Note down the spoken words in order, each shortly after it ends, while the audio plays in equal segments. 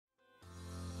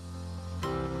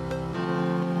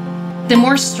The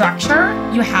more structure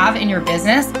you have in your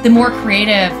business, the more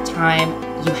creative time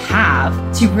you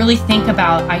have to really think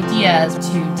about ideas,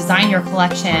 to design your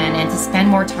collection, and to spend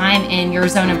more time in your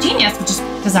zone of genius, which is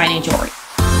designing jewelry.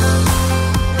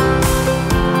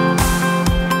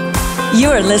 You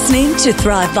are listening to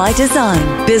Thrive by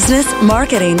Design, business,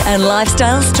 marketing, and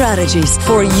lifestyle strategies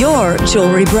for your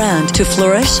jewelry brand to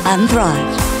flourish and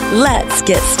thrive. Let's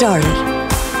get started.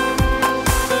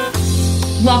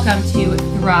 Welcome to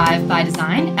Thrive by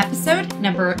Design, episode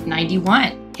number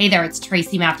 91. Hey there, it's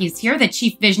Tracy Matthews here, the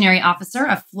Chief Visionary Officer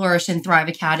of Flourish and Thrive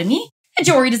Academy, a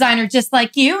jewelry designer just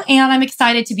like you, and I'm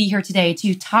excited to be here today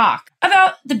to talk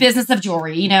about the business of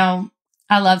jewelry. You know,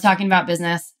 I love talking about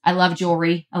business. I love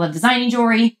jewelry. I love designing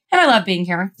jewelry, and I love being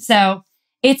here. So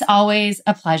it's always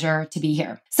a pleasure to be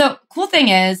here. So cool thing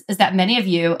is that many of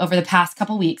you over the past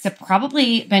couple weeks have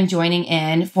probably been joining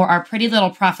in for our Pretty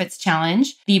Little Profits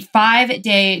Challenge, the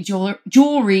 5-day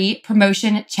jewelry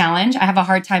promotion challenge. I have a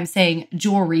hard time saying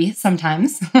jewelry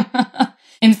sometimes.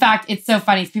 In fact, it's so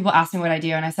funny. People ask me what I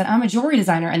do, and I said, I'm a jewelry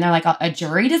designer. And they're like, a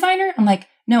jewelry designer? I'm like,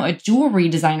 no, a jewelry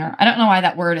designer. I don't know why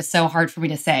that word is so hard for me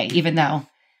to say, even though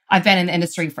I've been in the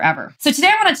industry forever. So today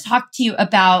I want to talk to you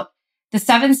about the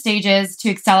 7 stages to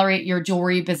accelerate your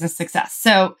jewelry business success.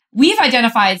 So we've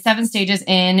identified 7 stages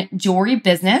in jewelry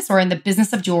business or in the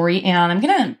business of jewelry, and I'm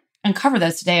going to uncover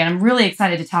those today. And I'm really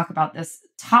excited to talk about this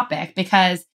topic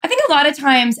because I think a lot of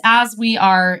times as we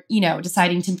are,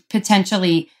 deciding to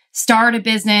potentially start a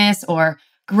business or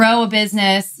grow a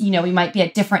business, we might be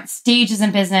at different stages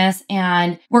in business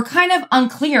and we're kind of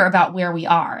unclear about where we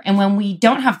are. And when we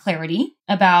don't have clarity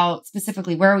about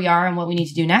specifically where we are and what we need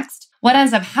to do next, what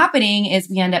ends up happening is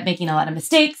we end up making a lot of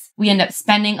mistakes. We end up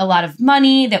spending a lot of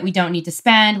money that we don't need to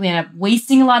spend. We end up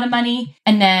wasting a lot of money.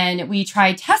 And then we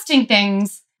try testing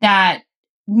things that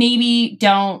maybe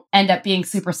don't end up being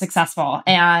super successful.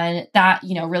 And that,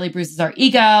 really bruises our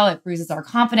ego. It bruises our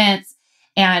confidence.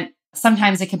 And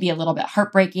sometimes it can be a little bit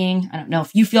heartbreaking. I don't know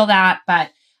if you feel that, but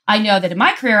I know that in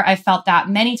my career, I felt that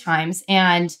many times.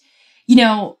 And,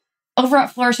 over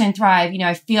at Flourish and Thrive,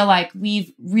 I feel like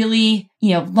we've really,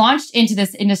 launched into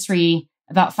this industry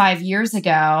about 5 years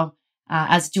ago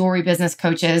as jewelry business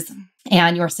coaches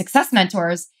and your success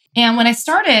mentors. And when I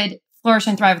started Flourish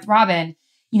and Thrive with Robin,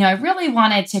 I really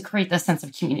wanted to create this sense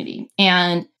of community.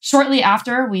 And shortly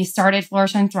after we started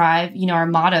Flourish and Thrive, our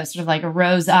motto sort of like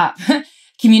rose up.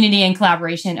 Community and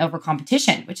collaboration over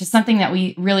competition, which is something that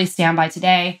we really stand by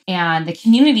today. And the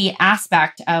community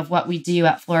aspect of what we do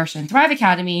at Flourish and Thrive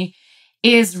Academy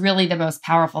is really the most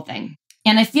powerful thing.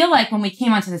 And I feel like when we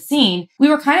came onto the scene, we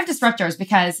were kind of disruptors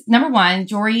because number one,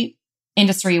 jewelry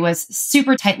industry was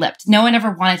super tight-lipped. No one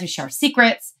ever wanted to share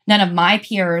secrets. None of my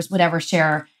peers would ever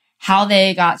share how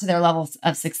they got to their levels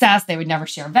of success. They would never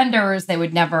share vendors. They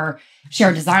would never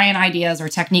share design ideas or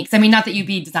techniques. I mean, not that you'd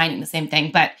be designing the same thing,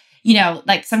 but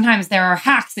like sometimes there are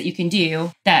hacks that you can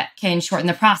do that can shorten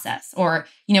the process. Or,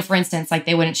 for instance, like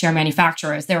they wouldn't share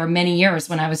manufacturers. There were many years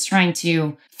when I was trying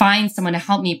to find someone to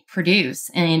help me produce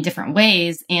in different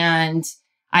ways. And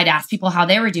I'd ask people how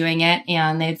they were doing it.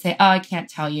 And they'd say, oh, I can't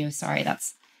tell you. Sorry,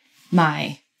 that's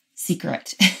my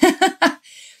secret.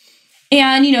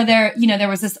 And, there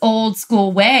was this old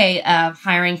school way of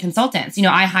hiring consultants.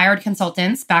 I hired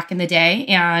consultants back in the day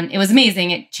and it was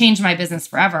amazing. It changed my business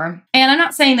forever. And I'm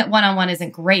not saying that one-on-one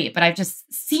isn't great, but I've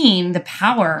just seen the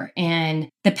power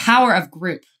of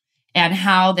group and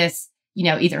how this,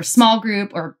 either a small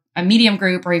group or a medium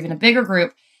group or even a bigger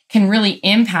group can really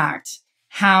impact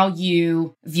how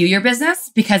you view your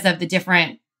business because of the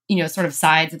different sort of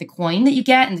sides of the coin that you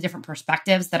get and the different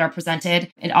perspectives that are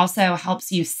presented. It also helps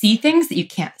you see things that you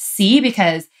can't see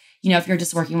because, if you're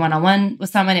just working one-on-one with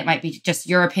someone, it might be just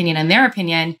your opinion and their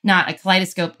opinion, not a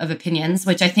kaleidoscope of opinions,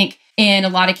 which I think in a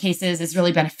lot of cases is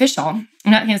really beneficial. I'm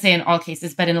not going to say in all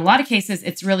cases, but in a lot of cases,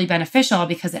 it's really beneficial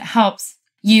because it helps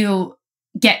you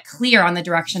get clear on the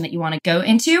direction that you want to go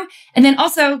into. And then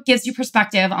also gives you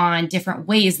perspective on different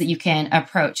ways that you can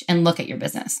approach and look at your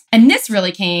business. And this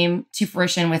really came to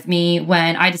fruition with me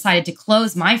when I decided to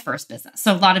close my first business.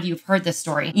 So a lot of you have heard this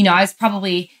story. I was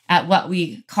probably at what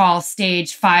we call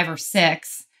stage 5 or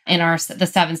 6 in the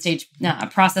 7-stage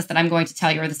process that I'm going to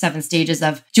tell you, or the 7 stages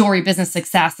of jewelry business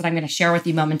success that I'm going to share with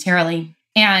you momentarily.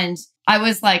 And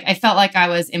I felt like I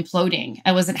was imploding.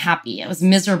 I wasn't happy. I was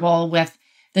miserable with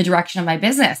the direction of my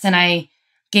business. And I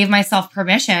gave myself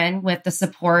permission with the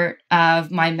support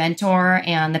of my mentor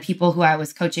and the people who I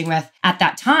was coaching with at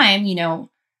that time.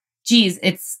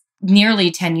 It's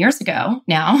nearly 10 years ago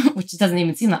now, which doesn't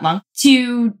even seem that long,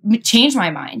 to change my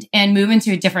mind and move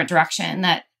into a different direction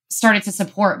that started to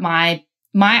support my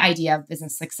my idea of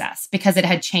business success because it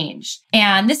had changed.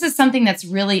 And this is something that's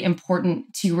really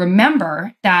important to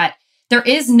remember, that there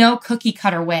is no cookie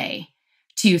cutter way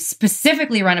to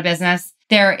specifically run a business.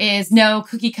 There is no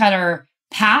cookie cutter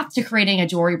path to creating a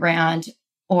jewelry brand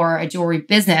or a jewelry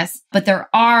business, but there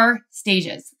are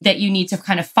stages that you need to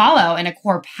kind of follow and a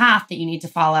core path that you need to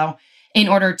follow in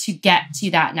order to get to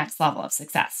that next level of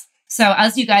success. So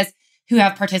as you guys who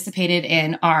have participated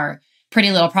in our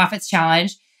Pretty Little Profits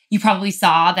Challenge, you probably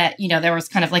saw that, there was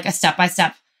kind of like a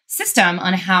step-by-step system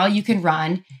on how you can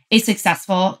run a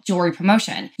successful jewelry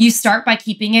promotion. You start by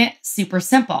keeping it super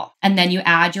simple, and then you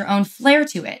add your own flair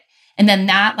to it. And then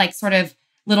that like sort of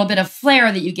little bit of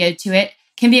flair that you give to it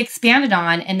can be expanded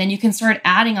on. And then you can start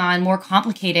adding on more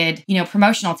complicated,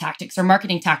 promotional tactics or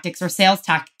marketing tactics or sales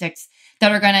tactics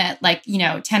that are going to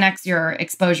 10x your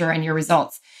exposure and your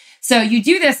results. So you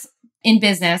do this in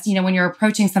business, when you're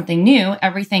approaching something new,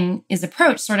 everything is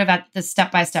approached sort of at the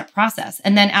step-by-step process.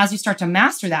 And then as you start to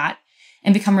master that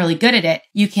and become really good at it,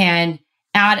 you can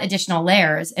add additional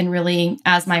layers and really,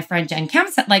 as my friend Jen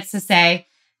Kemp likes to say,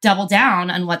 double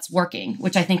down on what's working,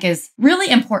 which I think is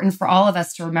really important for all of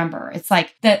us to remember. It's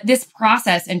like that this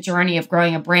process and journey of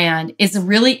growing a brand is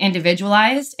really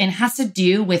individualized and has to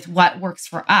do with what works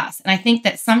for us. And I think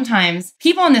that sometimes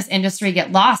people in this industry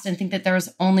get lost and think that there's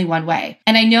only one way.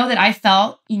 And I know that I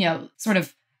felt, sort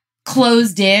of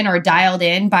closed in or dialed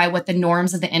in by what the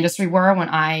norms of the industry were when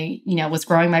I, was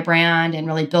growing my brand and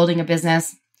really building a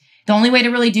business. The only way to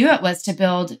really do it was to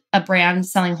build a brand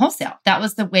selling wholesale. That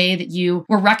was the way that you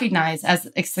were recognized as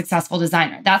a successful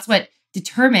designer. That's what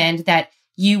determined that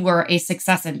you were a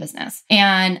success in business.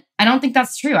 And I don't think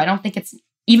that's true. I don't think it's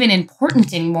even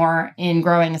important anymore in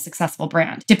growing a successful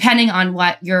brand, depending on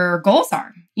what your goals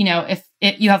are. If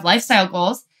you have lifestyle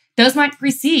goals, those might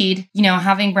precede,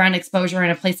 having brand exposure in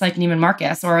a place like Neiman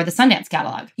Marcus or the Sundance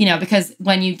catalog, because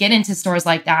when you get into stores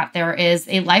like that, there is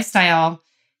a lifestyle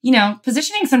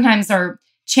positioning sometimes or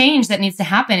change that needs to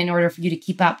happen in order for you to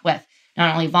keep up with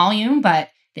not only volume, but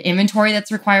the inventory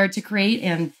that's required to create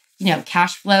and,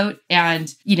 cash flow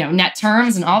and, net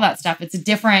terms and all that stuff. It's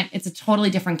a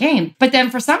totally different game. But then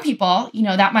for some people,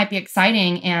 that might be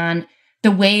exciting and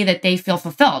the way that they feel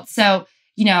fulfilled. So,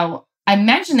 I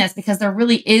mention this because there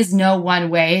really is no one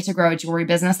way to grow a jewelry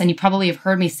business. And you probably have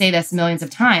heard me say this millions of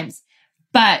times,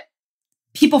 but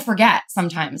people forget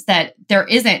sometimes that there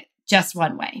isn't just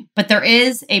one way, but there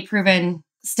is a proven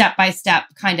step-by-step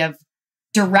kind of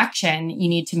direction you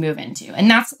need to move into. And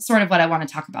that's sort of what I want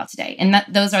to talk about today. And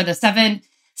those are the 7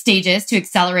 stages to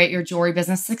accelerate your jewelry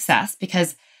business success,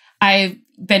 because I've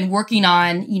been working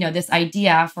on, this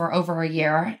idea for over a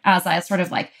year as I sort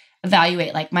of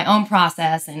evaluate my own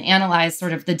process and analyze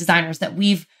sort of the designers that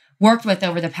we've worked with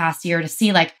over the past year to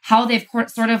see how they've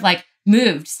sort of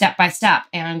moved step by step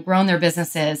and grown their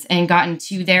businesses and gotten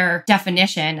to their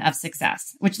definition of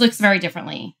success, which looks very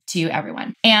differently to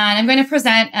everyone. And I'm going to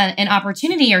present an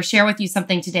opportunity or share with you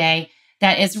something today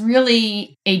that is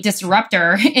really a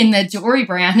disruptor in the jewelry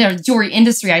brand or jewelry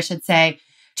industry, I should say,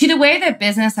 to the way that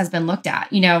business has been looked at.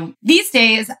 These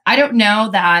days, I don't know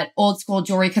that old school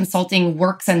jewelry consulting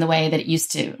works in the way that it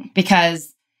used to,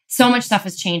 because so much stuff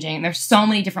is changing. There's so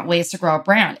many different ways to grow a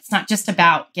brand. It's not just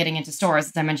about getting into stores,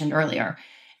 as I mentioned earlier.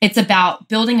 It's about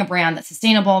building a brand that's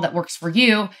sustainable, that works for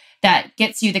you, that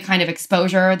gets you the kind of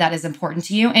exposure that is important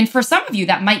to you. And for some of you,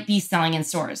 that might be selling in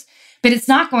stores, but it's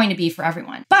not going to be for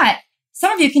everyone. But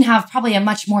some of you can have probably a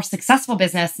much more successful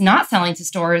business not selling to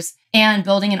stores and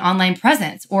building an online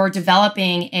presence or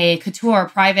developing a couture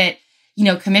private,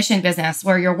 commission business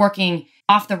where you're working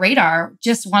off the radar,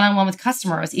 just one-on-one with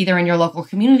customers, either in your local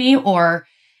community or,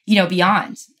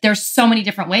 beyond. There's so many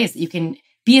different ways that you can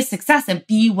be a success and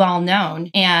be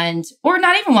well-known or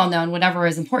not even well-known, whatever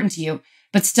is important to you,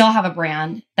 but still have a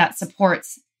brand that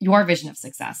supports your vision of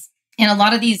success. And a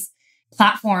lot of these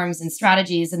platforms and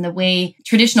strategies and the way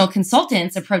traditional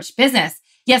consultants approach business,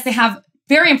 yes, they have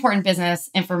very important business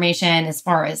information as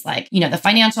far as the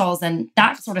financials and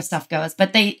that sort of stuff goes,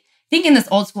 but they think in this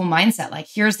old school mindset,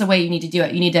 here's the way you need to do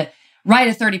it. You need to write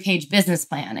a 30-page business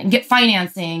plan and get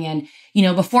financing. And,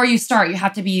 before you start, you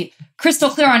have to be crystal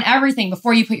clear on everything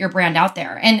before you put your brand out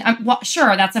there. And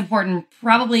sure, that's important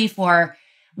probably for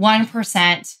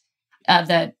 1% of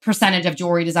the percentage of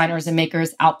jewelry designers and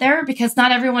makers out there, because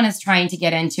not everyone is trying to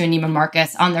get into a Neiman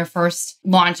Marcus on their first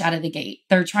launch out of the gate.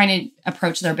 They're trying to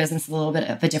approach their business a little bit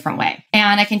of a different way.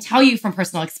 And I can tell you from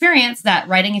personal experience that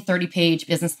writing a 30-page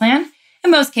business plan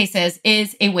in most cases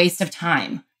is a waste of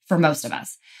time for most of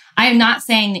us. I am not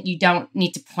saying that you don't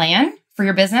need to plan for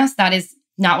your business. That is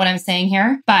not what I'm saying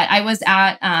here. But I was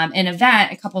at an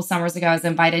event a couple of summers ago. I was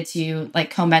invited to like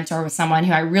co-mentor with someone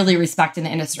who I really respect in the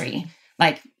industry,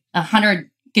 like 100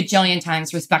 gajillion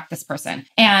times respect this person.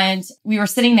 And we were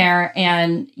sitting there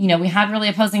and, we had really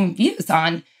opposing views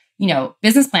on,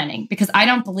 business planning, because I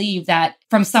don't believe that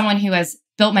from someone who has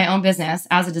built my own business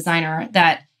as a designer,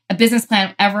 that a business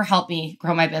plan ever helped me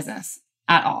grow my business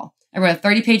at all. I wrote a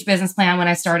 30-page business plan when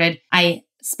I started. I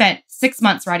spent 6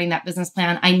 months writing that business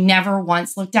plan. I never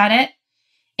once looked at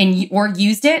it or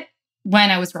used it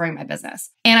when I was growing my business.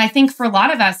 And I think for a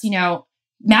lot of us,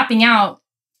 mapping out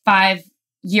 5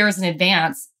 years in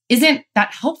advance isn't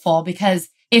that helpful, because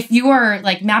if you are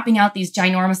like mapping out these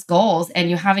ginormous goals and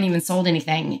you haven't even sold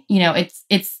anything,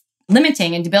 it's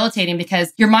limiting and debilitating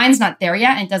because your mind's not there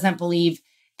yet and doesn't believe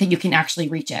that you can actually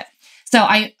reach it. So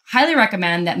I highly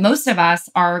recommend that most of us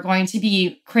are going to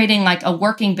be creating like a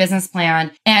working business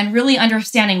plan and really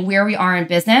understanding where we are in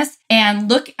business and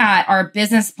look at our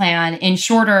business plan in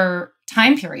shorter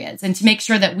time periods, and to make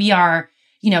sure that we are,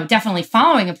 definitely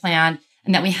following a plan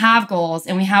and that we have goals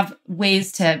and we have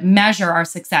ways to measure our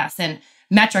success and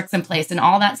metrics in place and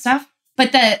all that stuff.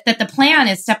 But that the plan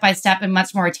is step by step and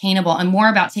much more attainable and more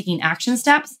about taking action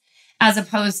steps, as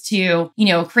opposed to,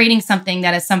 creating something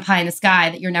that is some pie in the sky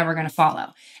that you're never going to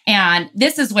follow. And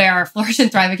this is where Flourish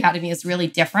and Thrive Academy is really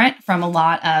different from a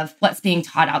lot of what's being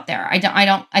taught out there.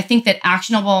 I think that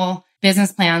actionable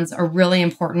business plans are really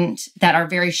important, that are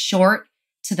very short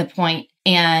to the point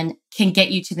and can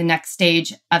get you to the next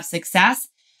stage of success,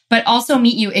 but also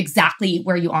meet you exactly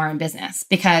where you are in business,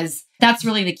 because that's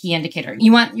really the key indicator.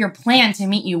 You want your plan to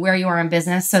meet you where you are in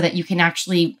business so that you can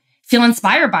actually feel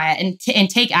inspired by it and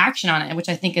take action on it, which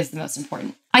I think is the most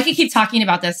important. I could keep talking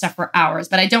about this stuff for hours,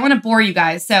 but I don't want to bore you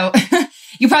guys. So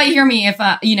you probably hear me if,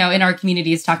 in our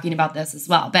communities talking about this as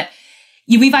well. But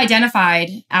we've identified,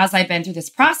 as I've been through this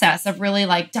process of really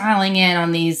like dialing in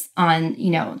on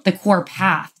the core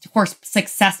path, the core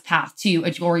success path to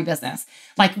a jewelry business.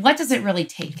 Like, what does it really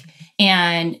take?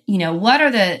 And, what are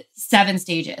the 7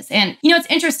 stages? And, it's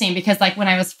interesting because like when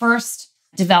I was first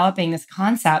developing this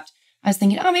concept, I was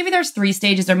thinking, maybe there's 3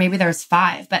 stages or maybe there's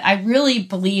 5, but I really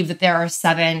believe that there are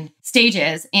 7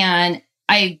 stages. And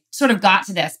I sort of got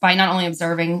to this by not only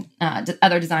observing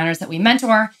other designers that we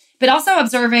mentor, but also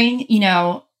observing,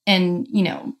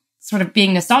 sort of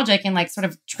being nostalgic and like sort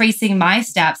of tracing my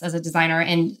steps as a designer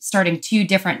and starting 2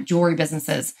 different jewelry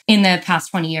businesses in the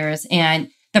past 20 years and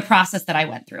the process that I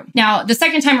went through. Now, the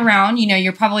second time around,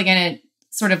 you're probably going to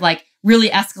sort of like really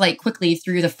escalate quickly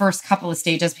through the first couple of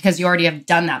stages because you already have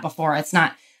done that before. It's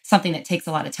not something that takes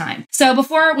a lot of time. So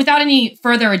without any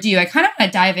further ado, I kind of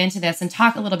want to dive into this and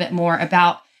talk a little bit more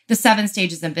about the 7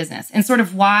 stages in business and sort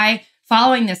of why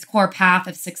following this core path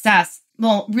of success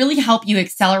will really help you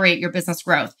accelerate your business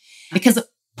growth. Because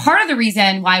part of the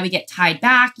reason why we get tied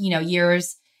back,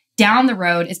 years down the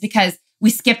road is because we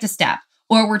skipped a step,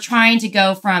 or we're trying to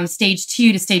go from stage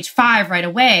 2 to stage 5 right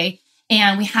away.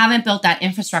 And we haven't built that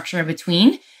infrastructure in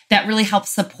between that really helps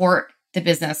support the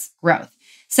business growth.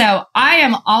 So I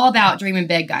am all about dreaming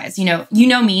big, guys. You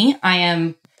know me, I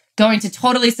am going to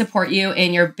totally support you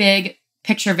in your big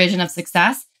picture vision of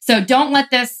success. So don't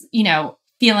let this,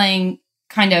 feeling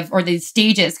kind of, or these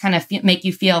stages kind of make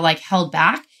you feel like held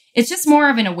back. It's just more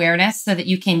of an awareness so that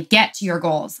you can get to your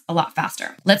goals a lot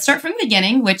faster. Let's start from the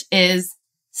beginning, which is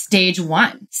stage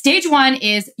 1. Stage 1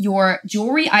 is your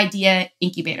jewelry idea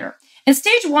incubator. And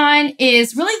stage 1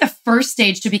 is really the first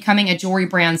stage to becoming a jewelry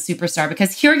brand superstar,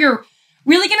 because here you're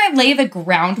really going to lay the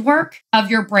groundwork of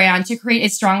your brand to create a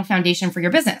strong foundation for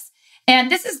your business.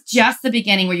 And this is just the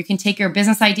beginning where you can take your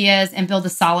business ideas and build a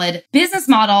solid business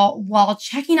model while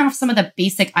checking off some of the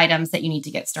basic items that you need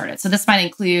to get started. So this might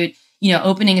include,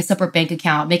 opening a separate bank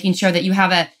account, making sure that you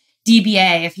have a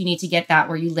DBA if you need to get that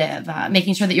where you live,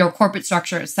 making sure that your corporate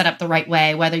structure is set up the right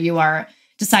way, whether you are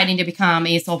deciding to become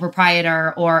a sole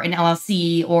proprietor or an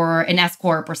LLC or an S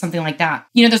Corp or something like that.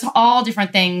 There's all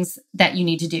different things that you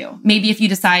need to do. Maybe if you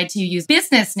decide to use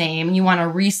business name, you want to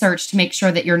research to make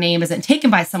sure that your name isn't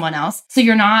taken by someone else, so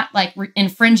you're not like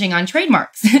infringing on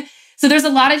trademarks. So there's a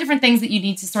lot of different things that you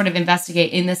need to sort of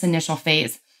investigate in this initial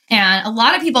phase. And a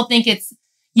lot of people think it's,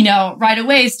 right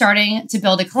away starting to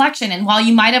build a collection. And while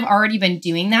you might have already been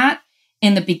doing that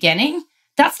in the beginning,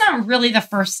 that's not really the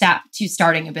first step to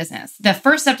starting a business. The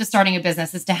first step to starting a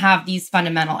business is to have these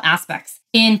fundamental aspects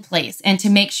in place and to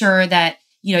make sure that,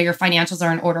 your financials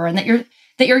are in order and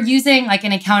that you're using like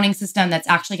an accounting system that's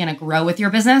actually going to grow with your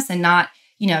business and not,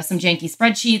 some janky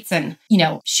spreadsheets and,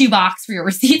 shoebox for your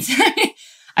receipts.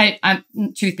 I'm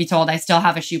truth be told, I still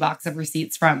have a shoebox of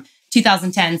receipts from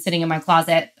 2010 sitting in my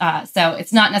closet. So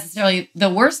it's not necessarily the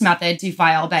worst method to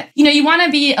file, but you want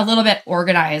to be a little bit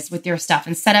organized with your stuff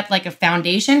and set up like a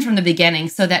foundation from the beginning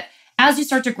so that as you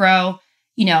start to grow,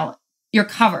 you're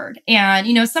covered.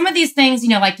 And, some of these things,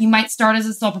 like you might start as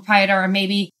a sole proprietor, or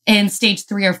maybe in stage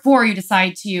 3 or 4, you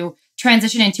decide to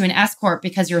transition into an S corp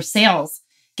because your sales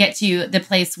get to the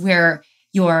place where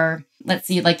your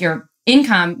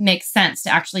income makes sense to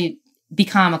actually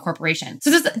become a corporation. So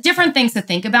there's different things to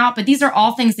think about, but these are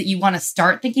all things that you want to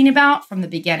start thinking about from the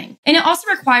beginning. And it also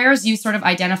requires you sort of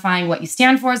identifying what you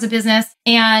stand for as a business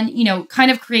and,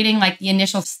 kind of creating like the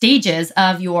initial stages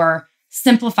of your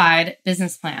simplified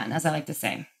business plan, as I like to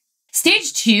say.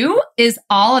 Stage 2 is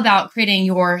all about creating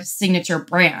your signature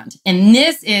brand. And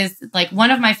this is like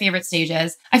one of my favorite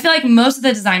stages. I feel like most of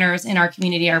the designers in our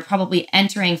community are probably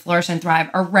entering Flourish and Thrive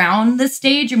around this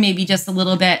stage, or maybe just a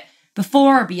little bit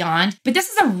before or beyond. But this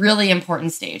is a really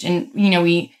important stage. And,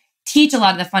 we teach a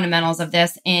lot of the fundamentals of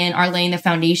this in our Laying the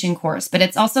Foundation course, but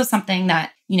it's also something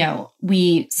that,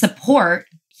 we support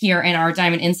here in our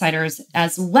Diamond Insiders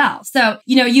as well. So,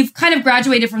 you've kind of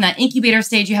graduated from that incubator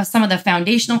stage. You have some of the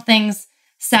foundational things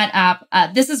set up.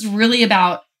 This is really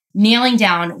about nailing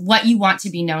down what you want to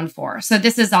be known for. So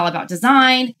this is all about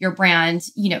design, your brand,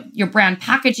 your brand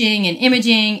packaging and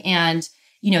imaging and,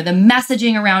 the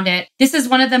messaging around it. This is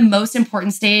one of the most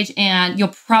important stage, and you're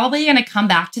probably going to come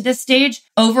back to this stage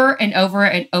over and over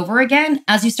and over again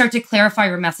as you start to clarify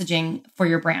your messaging for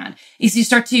your brand, as you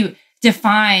start to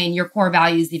define your core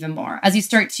values even more, as you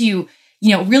start to,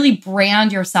 really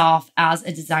brand yourself as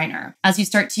a designer, as you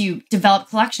start to develop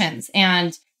collections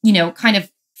and, kind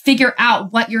of figure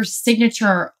out what your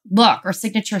signature look or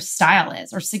signature style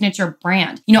is or signature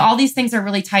brand. All these things are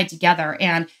really tied together.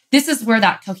 And this is where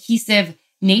that cohesive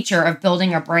nature of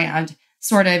building a brand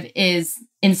sort of is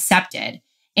incepted.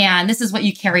 And this is what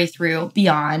you carry through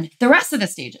beyond the rest of the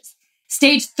stages.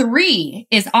 Stage 3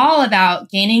 is all about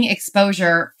gaining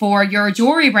exposure for your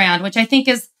jewelry brand, which I think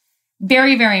is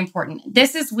very, very important.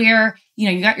 This is where,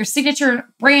 you got your signature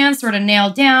brand sort of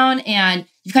nailed down and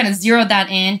you kind of zeroed that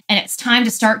in, and it's time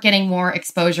to start getting more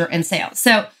exposure and sales.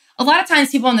 So a lot of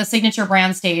times people in the signature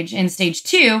brand stage in stage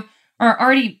 2 are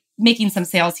already making some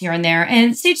sales here and there.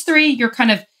 And stage 3, you're kind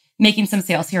of making some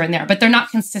sales here and there, but they're not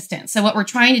consistent. So what we're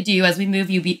trying to do as we move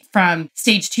you from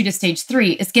stage 2 to stage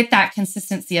 3 is get that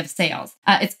consistency of sales.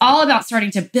 It's all about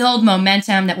starting to build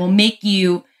momentum that will make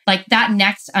you like that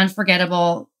next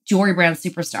unforgettable jewelry brand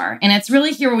superstar. And it's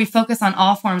really here where we focus on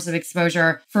all forms of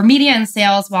exposure for media and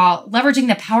sales while leveraging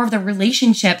the power of the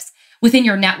relationships within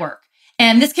your network.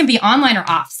 And this can be online or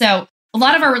off. So a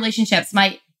lot of our relationships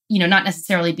might, not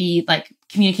necessarily be like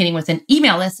communicating with an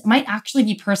email list. It might actually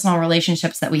be personal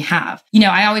relationships that we have.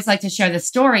 I always like to share this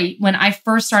story. When I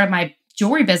first started my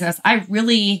jewelry business, I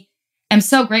really am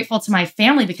so grateful to my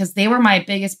family because they were my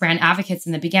biggest brand advocates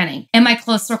in the beginning and my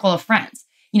close circle of friends.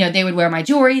 They would wear my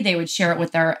jewelry. They would share it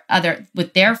with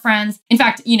their friends. In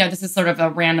fact, this is sort of a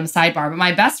random sidebar, but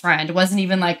my best friend wasn't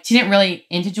even she didn't really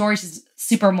into jewelry. She's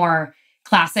super more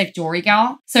classic jewelry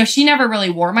gal. So she never really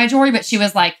wore my jewelry, but she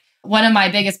was like one of my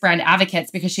biggest brand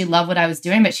advocates because she loved what I was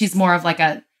doing, but she's more of like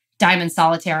a diamond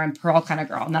solitaire and pearl kind of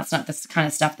girl. And that's not the kind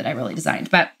of stuff that I really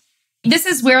designed. But this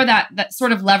is where that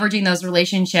sort of leveraging those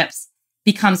relationships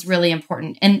becomes really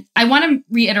important. And I want to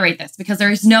reiterate this because there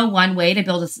is no one way to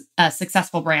build a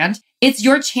successful brand. It's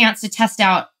your chance to test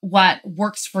out what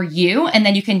works for you. And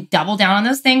then you can double down on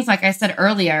those things, like I said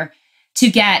earlier,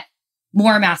 to get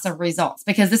more massive results.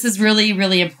 Because this is really,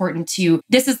 really important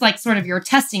this is like sort of your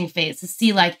testing phase to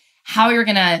see like how you're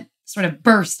going to sort of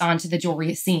burst onto the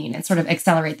jewelry scene and sort of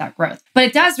accelerate that growth. But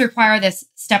it does require this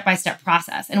step-by-step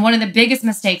process. And one of the biggest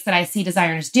mistakes that I see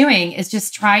designers doing is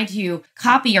just try to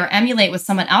copy or emulate what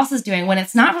someone else is doing when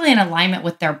it's not really in alignment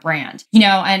with their brand.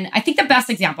 And I think the best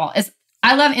example is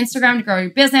I love Instagram to grow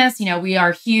your business. We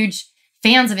are huge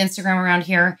fans of Instagram around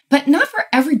here, but not for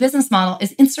every business model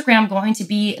is Instagram going to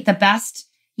be the best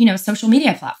social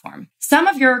media platform. Some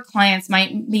of your clients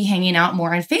might be hanging out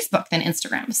more on Facebook than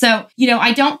Instagram. So,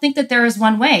 I don't think that there is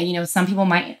one way. Some people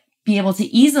might be able to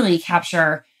easily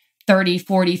capture 30,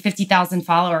 40, 50,000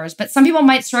 followers, but some people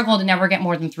might struggle to never get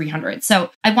more than 300.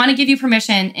 So I want to give you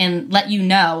permission and let you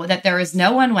know that there is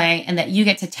no one way and that you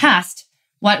get to test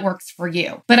what works for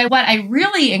you. But what I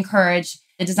really encourage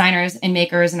the designers and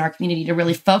makers in our community to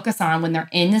really focus on when they're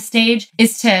in this stage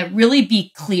is to really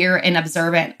be clear and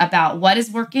observant about what is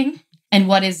working and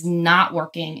what is not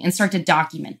working and start to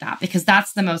document that because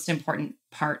that's the most important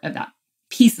part of that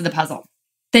piece of the puzzle.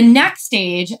 The next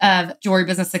stage of jewelry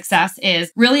business success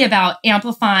is really about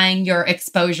amplifying your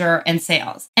exposure and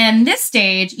sales. And this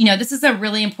stage, this is a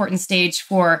really important stage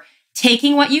for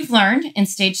taking what you've learned in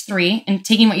stage 3 and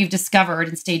taking what you've discovered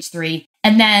in stage 3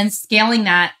 and then scaling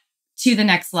that to the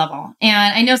next level.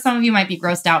 And I know some of you might be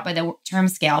grossed out by the term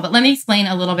scale, but let me explain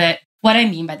a little bit what I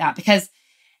mean by that, because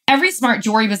every smart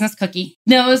jewelry business cookie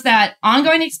knows that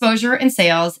ongoing exposure and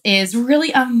sales is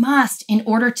really a must in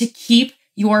order to keep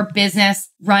your business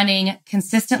running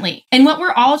consistently. And what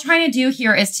we're all trying to do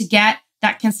here is to get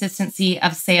that consistency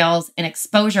of sales and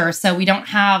exposure so we don't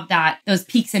have those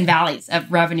peaks and valleys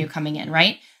of revenue coming in,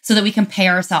 right? So that we can pay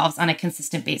ourselves on a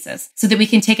consistent basis, so that we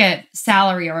can take a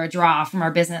salary or a draw from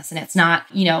our business and it's not,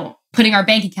 putting our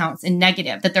bank accounts in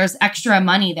negative, that there's extra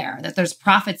money there, that there's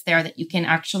profits there that you can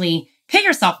actually pay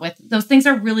yourself with. Those things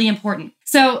are really important.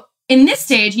 So in this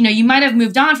stage, you might have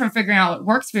moved on from figuring out what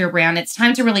works for your brand. It's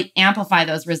time to really amplify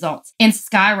those results and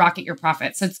skyrocket your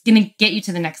profits. So it's going to get you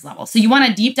to the next level. So you want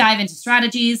to deep dive into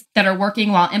strategies that are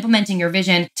working while implementing your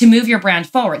vision to move your brand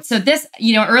forward. So this,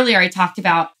 earlier I talked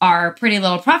about our Pretty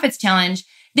Little Profits Challenge.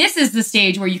 This is the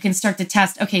stage where you can start to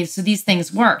test, okay, so these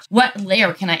things worked. What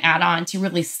layer can I add on to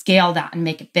really scale that and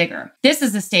make it bigger? This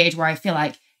is the stage where I feel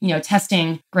like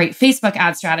testing great Facebook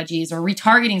ad strategies or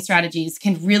retargeting strategies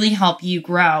can really help you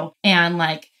grow and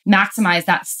maximize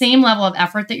that same level of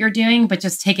effort that you're doing, but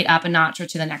just take it up a notch or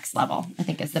to the next level, I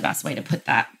think is the best way to put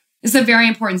that. This is a very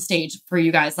important stage for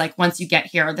you guys. Once you get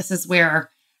here, this is where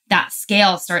that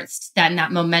scale starts, then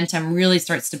that momentum really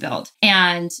starts to build.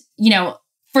 And,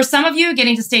 for some of you,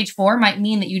 getting to stage 4 might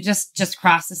mean that you just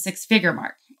crossed the 6-figure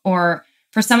mark. Or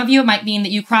for some of you, it might mean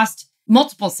that you crossed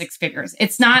multiple 6 figures.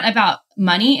 It's not about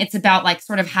money. It's about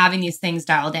sort of having these things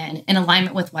dialed in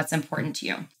alignment with what's important to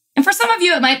you. And for some of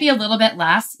you, it might be a little bit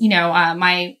less.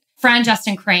 My friend,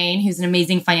 Justin Crane, who's an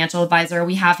amazing financial advisor,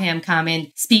 we have him come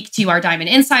and speak to our Diamond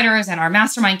Insiders and our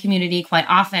mastermind community quite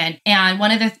often. And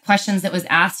one of the questions that was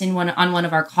asked on one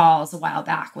of our calls a while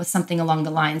back was something along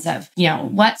the lines of,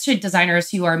 what should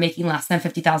designers who are making less than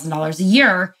 $50,000 a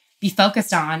year be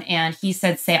focused on? And he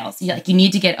said sales. You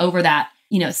need to get over that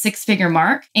 6-figure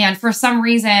mark. And for some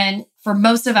reason, for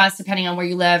most of us, depending on where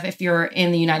you live, if you're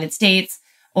in the United States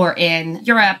or in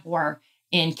Europe or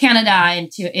in Canada,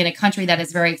 in a country that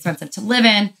is very expensive to live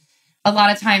in, a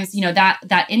lot of times,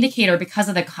 that indicator, because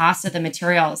of the cost of the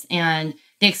materials and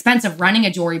the expense of running a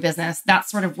jewelry business,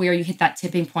 that's sort of where you hit that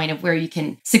tipping point of where you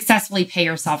can successfully pay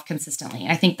yourself consistently.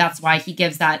 I think that's why he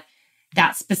gives that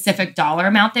specific dollar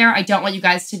amount there. I don't want you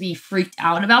guys to be freaked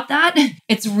out about that.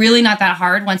 It's really not that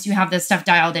hard once you have this stuff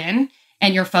dialed in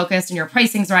and you're focused and your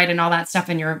pricing's right and all that stuff,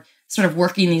 and you're sort of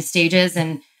working these stages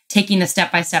and taking the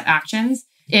step-by-step actions.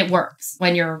 It works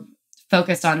when you're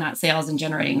focused on that sales and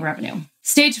generating revenue.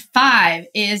 Stage 5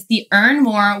 is the earn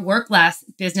more, work less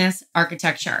business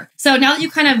architecture. So now that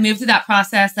you kind of moved through that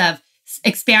process of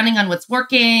expanding on what's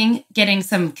working, getting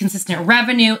some consistent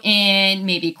revenue in,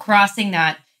 maybe crossing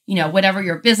that whatever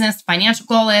your business financial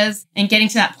goal is, and getting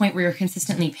to that point where you're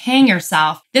consistently paying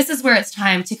yourself, this is where it's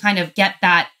time to kind of get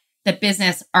the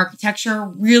business architecture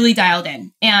really dialed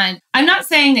in. And I'm not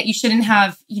saying that you shouldn't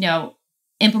have,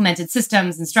 implemented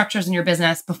systems and structures in your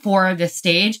business before this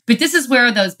stage, but this is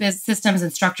where those business systems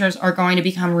and structures are going to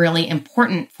become really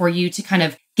important for you to kind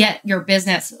of get your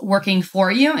business working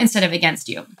for you instead of against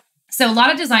you. So a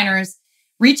lot of designers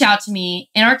reach out to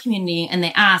me in our community and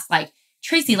they ask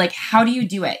Tracy, how do you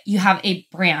do it? You have a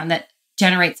brand that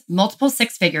generates multiple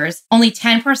 6 figures. Only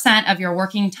 10% of your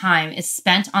working time is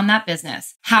spent on that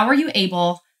business. How are you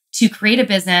able to create a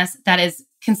business that is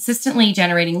consistently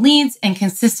generating leads and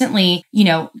consistently,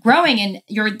 growing, and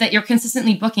you're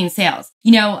consistently booking sales?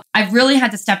 I've really had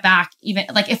to step back, even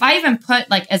if I even put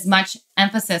as much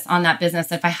emphasis on that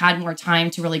business, if I had more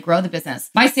time to really grow the business,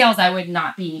 my sales, I would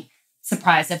not be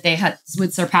surprised if they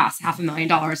would surpass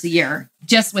 $500,000 a year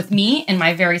just with me and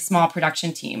my very small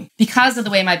production team. Because of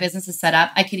the way my business is set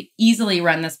up, I could easily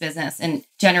run this business and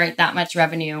generate that much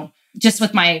revenue just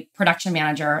with my production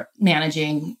manager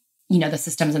managing, the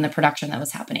systems and the production that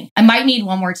was happening. I might need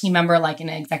one more team member, like an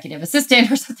executive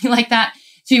assistant or something like that,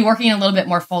 to be working a little bit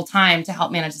more full time to help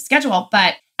manage the schedule.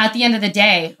 But at the end of the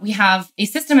day, we have a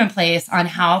system in place on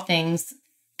how things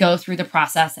go through the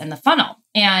process and the funnel.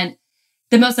 And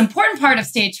the most important part of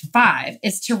stage 5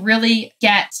 is to really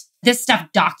get this stuff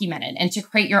documented and to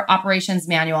create your operations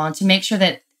manual and to make sure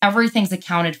that everything's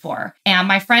accounted for. And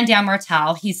my friend Dan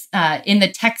Martell, he's in the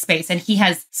tech space and he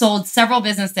has sold several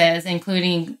businesses,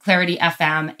 including Clarity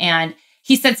FM. And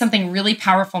he said something really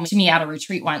powerful to me at a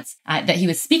retreat once that he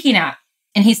was speaking at.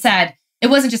 And he said, it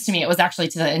wasn't just to me, it was actually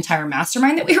to the entire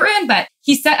mastermind that we were in. But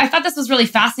he said, I thought this was really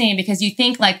fascinating because you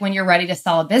think like when you're ready to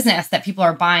sell a business that people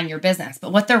are buying your business,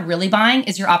 but what they're really buying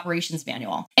is your operations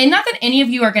manual. And not that any of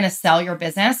you are going to sell your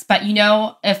business, but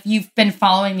if you've been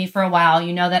following me for a while,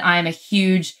 you know that I'm a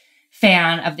huge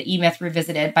fan of the E-Myth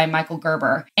Revisited by Michael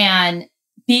Gerber. And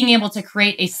being able to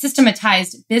create a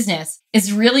systematized business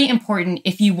is really important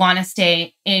if you want to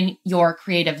stay in your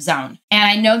creative zone. And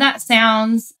I know that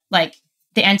sounds like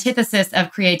the antithesis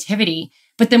of creativity,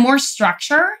 but the more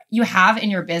structure you have in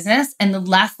your business and the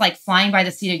less like flying by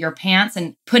the seat of your pants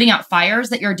and putting out fires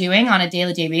that you're doing on a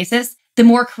day-to-day basis, the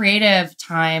more creative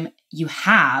time you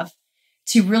have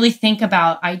to really think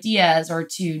about ideas or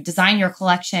to design your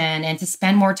collection and to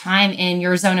spend more time in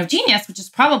your zone of genius, which is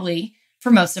probably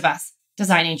for most of us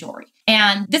designing jewelry.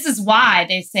 And this is why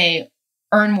they say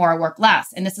earn more, work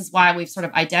less. And this is why we've sort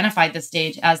of identified this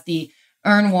stage as the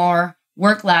earn more,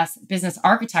 work less business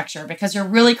architecture, because you're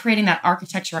really creating that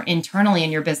architecture internally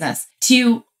in your business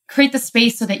to create the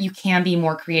space so that you can be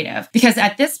more creative. Because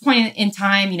at this point in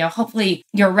time, hopefully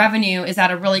your revenue is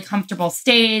at a really comfortable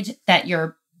stage, that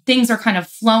your things are kind of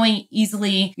flowing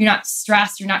easily. You're not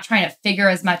stressed. You're not trying to figure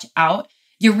as much out.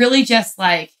 You're really just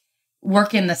like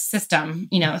work in the system,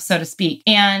 so to speak.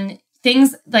 And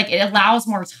things like it allows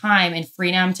more time and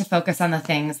freedom to focus on the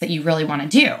things that you really want to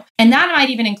do. And that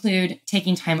might even include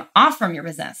taking time off from your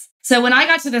business. So when I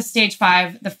got to this stage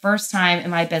 5, the first time in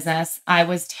my business, I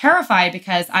was terrified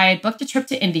because I had booked a trip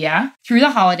to India through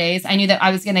the holidays. I knew that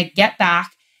I was going to get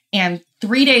back, and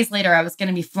 3 days later, I was going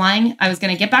to be flying. I was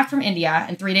going to get back from India,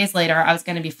 and 3 days later, I was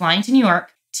going to be flying to New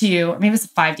York or maybe it was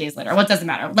 5 days later. Well, it doesn't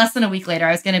matter. Less than a week later,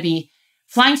 I was going to be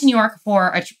flying to New York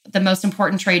for the most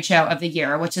important trade show of the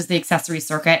year, which is the accessory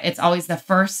circuit. It's always the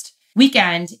first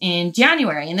weekend in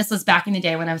January. And this was back in the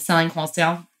day when I was selling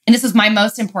wholesale. And this was my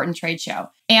most important trade show.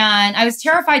 And I was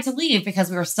terrified to leave because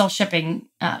we were still shipping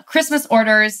Christmas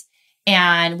orders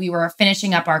and we were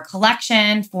finishing up our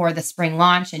collection for the spring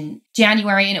launch in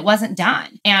January, and it wasn't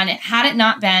done. And had it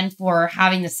not been for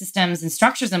having the systems and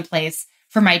structures in place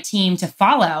for my team to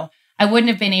follow, I wouldn't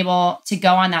have been able to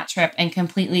go on that trip and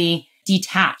completely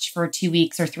detach for 2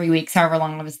 weeks or 3 weeks, however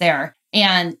long I was there,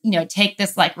 and, take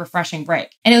this like refreshing break.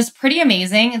 And it was pretty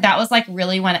amazing. That was like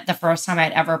really the first time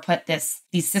I'd ever put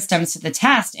these systems to the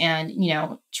test and,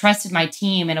 trusted my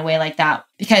team in a way like that.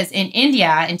 Because in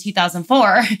India in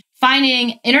 2004,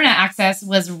 finding internet access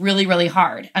was really, really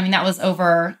hard. I mean, that was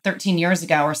over 13 years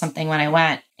ago or something when I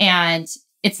went. And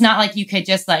it's not like you could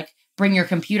just like bring your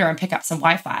computer and pick up some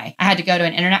Wi-Fi. I had to go to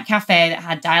an internet cafe that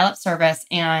had dial-up service,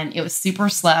 and it was super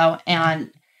slow.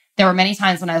 And there were many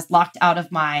times when I was locked out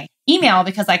of my email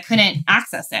because I couldn't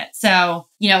access it. So,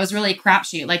 it was really a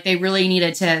crapshoot. Like they really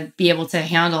needed to be able to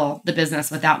handle the business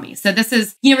without me. So this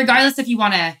is, regardless if you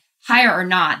want to hire or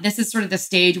not, this is sort of the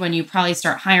stage when you probably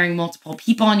start hiring multiple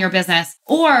people in your business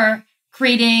or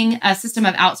creating a system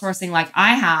of outsourcing like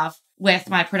I have with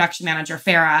my production manager,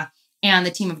 Farah, and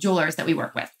the team of jewelers that we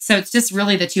work with. So it's just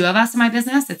really the two of us in my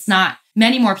business. It's not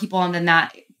many more people than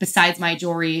that besides my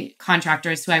jewelry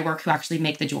contractors who I work who actually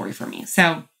make the jewelry for me.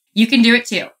 So you can do it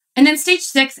too. And then stage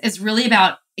 6 is really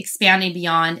about expanding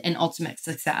beyond an ultimate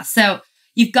success. So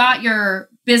you've got your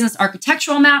business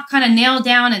architectural map kind of nailed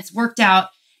down. It's worked out.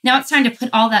 Now it's time to put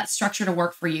all that structure to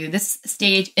work for you. This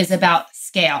stage is about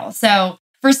scale. So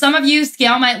for some of you,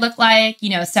 scale might look like,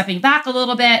 stepping back a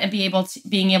little bit and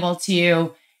being able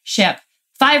to ship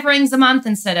 5 rings a month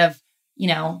instead of,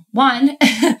 1,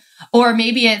 or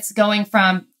maybe it's going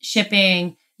from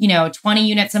shipping, 20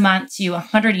 units a month to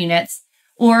 100 units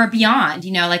or beyond.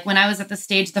 Like when I was at the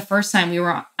stage the first time, we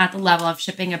were at the level of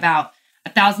shipping about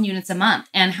 1,000 units a month.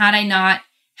 And had I not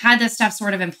had this stuff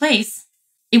sort of in place,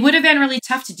 it would have been really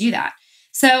tough to do that.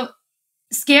 So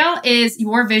scale is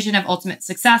your vision of ultimate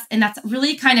success. And that's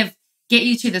really kind of get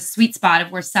you to the sweet spot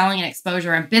of where selling and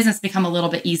exposure and business become a little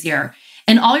bit easier.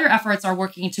 And all your efforts are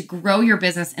working to grow your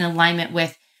business in alignment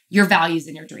with your values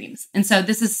and your dreams. And so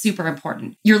this is super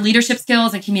important. Your leadership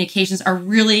skills and communications are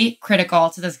really critical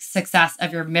to the success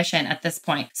of your mission at this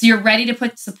point. So you're ready to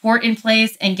put support in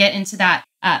place and get into that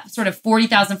sort of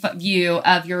 40,000 foot view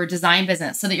of your design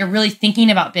business so that you're really thinking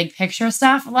about big picture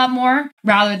stuff a lot more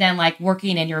rather than like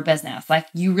working in your business. Like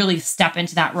you really step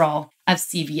into that role of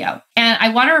CVO. And I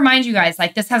want to remind you guys,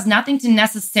 like this has nothing to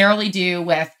necessarily do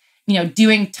with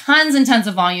doing tons and tons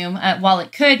of volume, while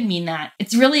it could mean that.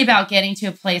 It's really about getting to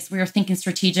a place where you're thinking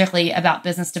strategically about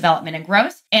business development and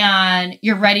growth, and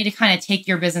you're ready to kind of take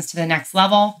your business to the next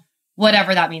level,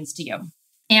 whatever that means to you.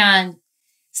 And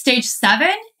stage 7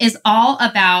 is all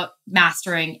about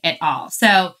mastering it all.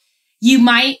 So you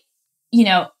might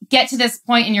get to this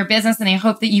point in your business, and I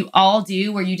hope that you all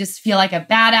do, where you just feel like a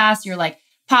badass. You're like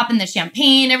popping the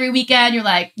champagne every weekend. You're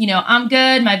like, I'm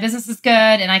good. My business is good.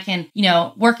 And I can,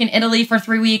 work in Italy for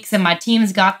 3 weeks and my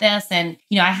team's got this. And,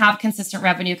 I have consistent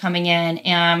revenue coming in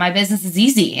and my business is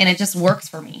easy and it just works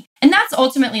for me. And that's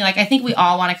ultimately I think we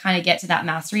all want to kind of get to that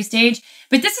mastery stage.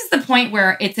 But this is the point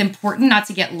where it's important not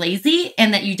to get lazy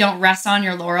and that you don't rest on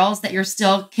your laurels, that you're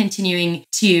still continuing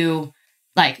to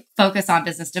focus on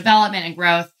business development and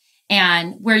growth,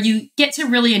 and where you get to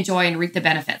really enjoy and reap the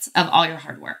benefits of all your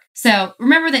hard work. So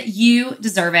remember that you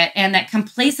deserve it and that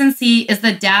complacency is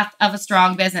the death of a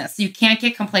strong business. So you can't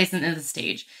get complacent in this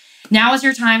stage. Now is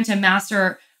your time to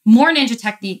master more ninja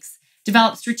techniques,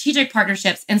 develop strategic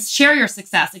partnerships, and share your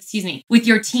success, with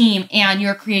your team and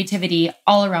your creativity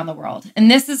all around the world. And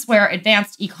this is where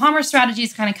advanced e-commerce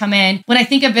strategies kind of come in. When I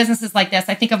think of businesses like this,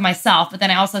 I think of myself, but then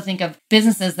I also think of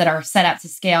businesses that are set up to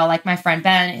scale. Like my friend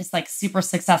Ben is super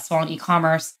successful in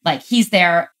e-commerce. He's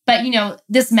there. But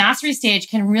this mastery stage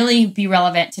can really be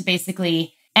relevant to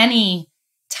basically any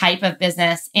type of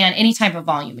business and any type of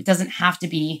volume. It doesn't have to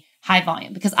be high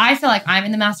volume, because I feel like I'm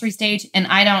in the mastery stage and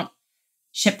I don't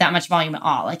ship that much volume at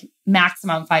all,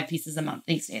 maximum 5 pieces a month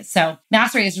these days. So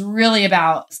mastery is really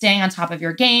about staying on top of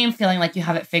your game, feeling like you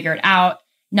have it figured out,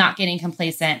 not getting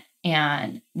complacent,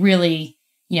 and really,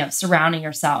 surrounding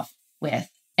yourself with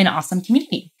an awesome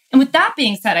community. And with that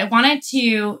being said, I wanted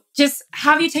to just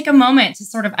have you take a moment to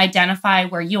sort of identify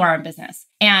where you are in business.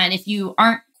 And if you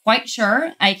aren't quite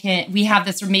sure, we have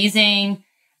this amazing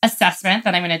assessment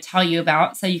that I'm going to tell you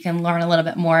about so you can learn a little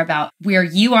bit more about where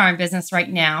you are in business right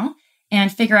now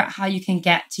and figure out how you can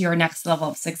get to your next level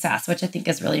of success, which I think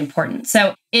is really important.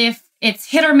 So if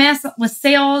it's hit or miss with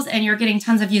sales and you're getting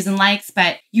tons of views and likes,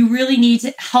 but you really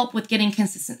need help with getting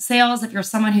consistent sales, if you're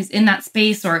someone who's in that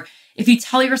space, or if you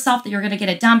tell yourself that you're going to get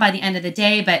it done by the end of the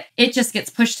day, but it just gets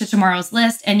pushed to tomorrow's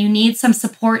list and you need some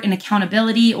support and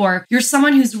accountability, or you're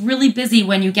someone who's really busy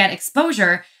when you get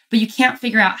exposure, but you can't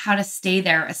figure out how to stay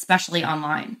there, especially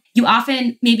online. You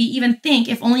often maybe even think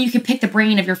if only you could pick the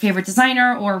brain of your favorite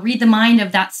designer or read the mind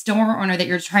of that store owner that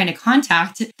you're trying to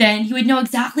contact, then you would know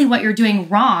exactly what you're doing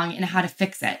wrong and how to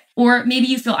fix it. Or maybe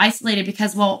you feel isolated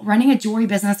because, running a jewelry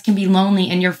business can be lonely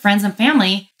and your friends and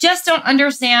family just don't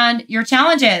understand your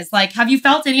challenges. Have you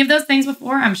felt any of those things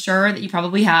before? I'm sure that you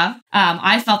probably have.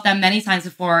 I felt them many times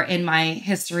before in my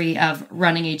history of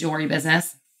running a jewelry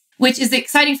business, which is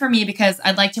exciting for me because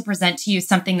I'd like to present to you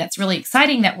something that's really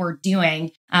exciting that we're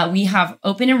doing. We have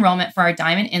open enrollment for our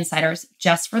Diamond Insiders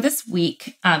just for this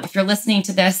week. If you're listening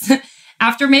to this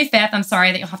after May 5th, I'm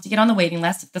sorry that you'll have to get on the waiting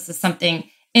list if this is something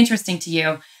interesting to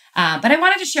you. But I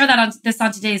wanted to share that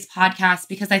on today's podcast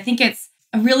because I think it's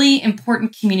a really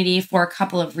important community for a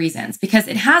couple of reasons, because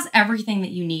it has everything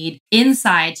that you need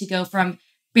inside to go from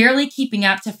barely keeping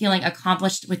up to feeling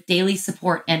accomplished with daily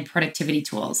support and productivity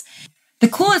tools. The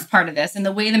coolest part of this, and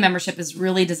the way the membership is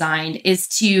really designed, is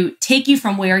to take you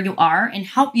from where you are and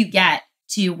help you get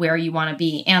to where you want to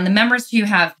be. And the members who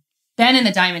have been in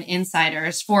the Diamond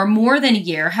Insiders for more than a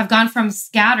year have gone from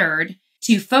scattered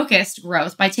to focused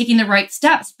growth by taking the right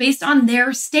steps based on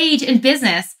their stage in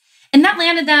business. And that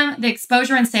landed them the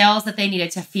exposure and sales that they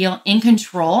needed to feel in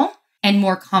control and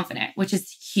more confident, which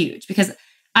is huge. Because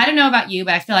I don't know about you,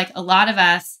 but I feel like a lot of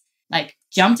us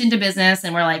jumped into business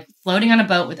and we're floating on a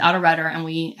boat without a rudder and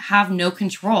we have no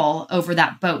control over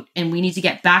that boat, and we need to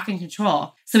get back in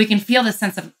control so we can feel this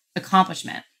sense of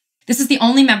accomplishment. This is the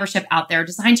only membership out there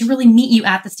designed to really meet you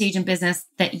at the stage in business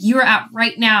that you're at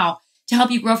right now, to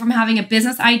help you grow from having a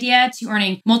business idea to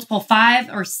earning multiple 5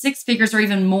 or 6 figures or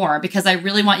even more, because I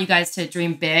really want you guys to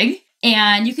dream big.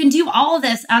 And you can do all of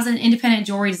this as an independent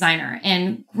jewelry designer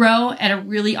and grow at a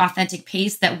really authentic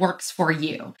pace that works for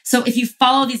you. So if you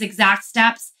follow these exact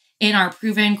steps in our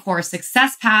proven core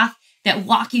success path that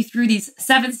walk you through these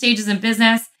 7 stages in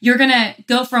business, you're going to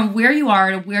go from where you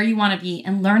are to where you want to be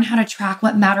and learn how to track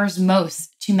what matters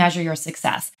most to measure your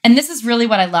success. And this is really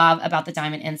what I love about the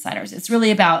Diamond Insiders. It's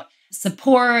really about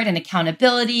support and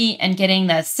accountability and getting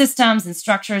the systems and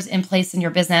structures in place in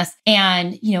your business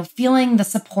and, feeling the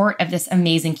support of this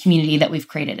amazing community that we've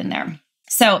created in there.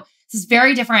 So this is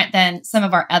very different than some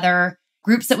of our other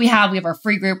groups that we have. We have our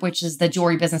free group, which is the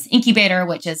Jewelry Business Incubator,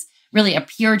 which is really a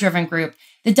peer-driven group.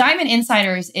 The Diamond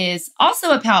Insiders is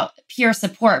also about peer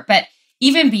support, but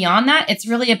even beyond that, it's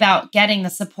really about getting the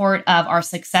support of our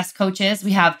success coaches.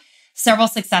 We have several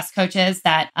success coaches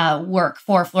that work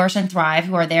for Flourish and Thrive,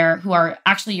 who are there, who are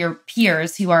actually your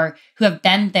peers, who have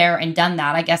been there and done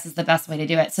that, I guess is the best way to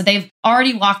do it. So they've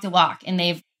already walked the walk and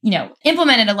they've,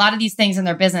 implemented a lot of these things in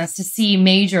their business to see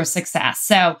major success.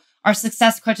 So Our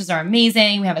success coaches are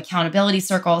amazing. We have accountability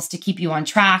circles to keep you on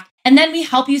track. And then we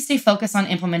help you stay focused on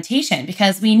implementation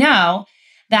because we know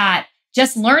that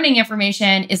just learning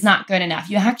information is not good enough.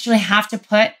 You actually have to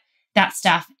put that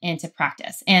stuff into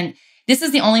practice. And this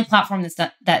is the only platform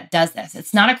that does this.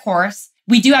 It's not a course.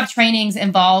 We do have trainings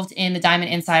involved in the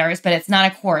Diamond Insiders, but it's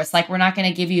not a course. Like, we're not going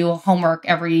to give you homework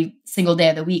every single day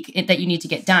of the week that you need to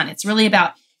get done. It's really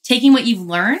about taking what you've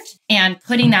learned and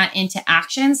putting that into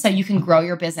action so you can grow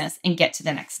your business and get to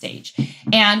the next stage.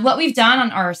 And what we've done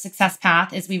on our success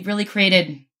path is we've really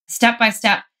created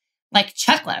step-by-step, like,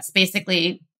 checklists,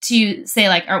 basically, to say,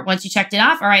 like, once you checked it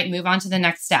off, all right, move on to the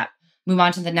next step, move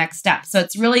on to the next step. So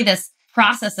it's really this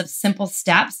process of simple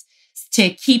steps to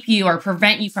keep you or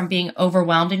prevent you from being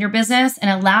overwhelmed in your business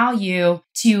and allow you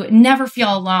to never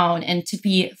feel alone and to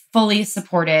be fully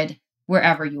supported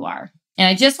wherever you are. And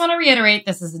I just want to reiterate,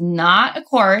 this is not a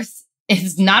course.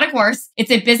 It's not a course.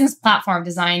 It's a business platform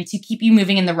designed to keep you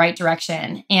moving in the right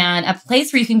direction and a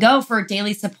place where you can go for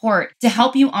daily support to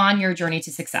help you on your journey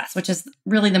to success, which is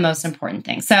really the most important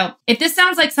thing. So if this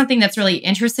sounds like something that's really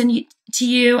interesting to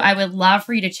you, I would love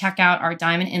for you to check out our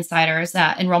Diamond Insiders.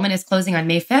 Enrollment is closing on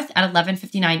May 5th at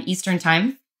 11:59 Eastern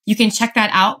Time. You can check that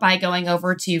out by going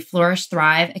over to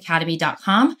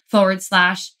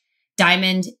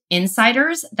flourishthriveacademy.com/Diamond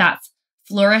Insiders. That's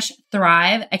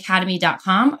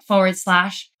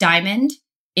flourishthriveacademy.com/Diamond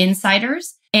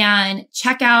Insiders, and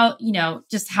check out,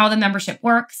 just how the membership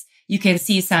works. You can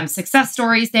see some success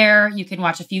stories there. You can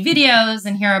watch a few videos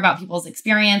and hear about people's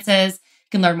experiences. You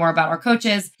can learn more about our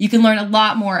coaches. You can learn a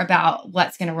lot more about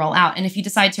what's going to roll out. And if you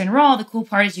decide to enroll, the cool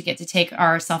part is you get to take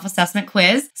our self-assessment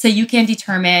quiz so you can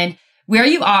determine where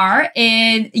you are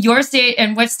in your state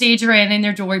and what stage you're in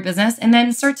your jewelry business, and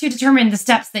then start to determine the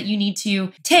steps that you need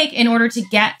to take in order to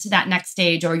get to that next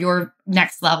stage or your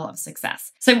next level of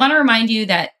success. So I want to remind you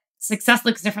that success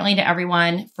looks differently to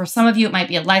everyone. For some of you, it might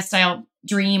be a lifestyle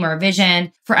dream or a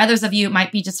vision. For others of you, it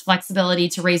might be just flexibility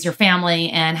to raise your family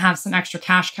and have some extra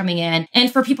cash coming in.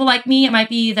 And for people like me, it might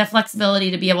be the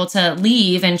flexibility to be able to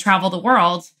leave and travel the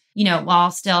world,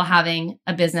 while still having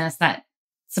a business that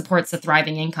supports a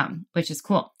thriving income, which is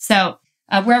cool. So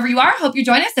wherever you are, hope you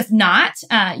join us. If not,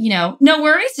 no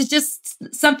worries. It's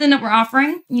just something that we're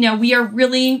offering. We are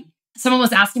really, someone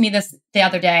was asking me this the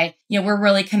other day, we're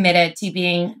really committed to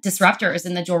being disruptors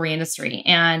in the jewelry industry.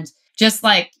 And just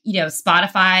like,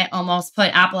 Spotify almost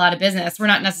put Apple out of business, we're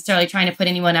not necessarily trying to put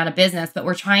anyone out of business, but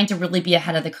we're trying to really be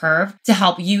ahead of the curve to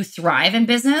help you thrive in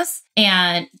business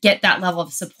and get that level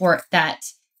of support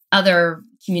that other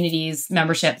communities,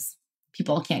 memberships,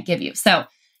 people can't give you. So,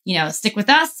 stick with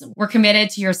us. We're committed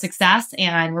to your success,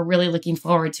 and we're really looking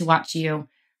forward to watch you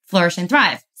flourish and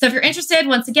thrive. So if you're interested,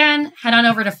 once again, head on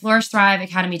over to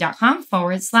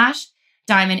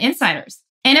flourishthriveacademy.com/Diamond Insiders.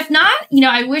 And if not,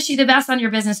 I wish you the best on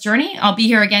your business journey. I'll be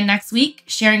here again next week,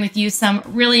 sharing with you some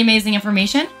really amazing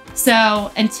information. So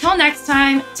until next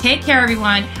time, take care,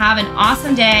 everyone. Have an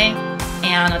awesome day,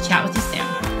 and I'll chat with you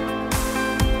soon.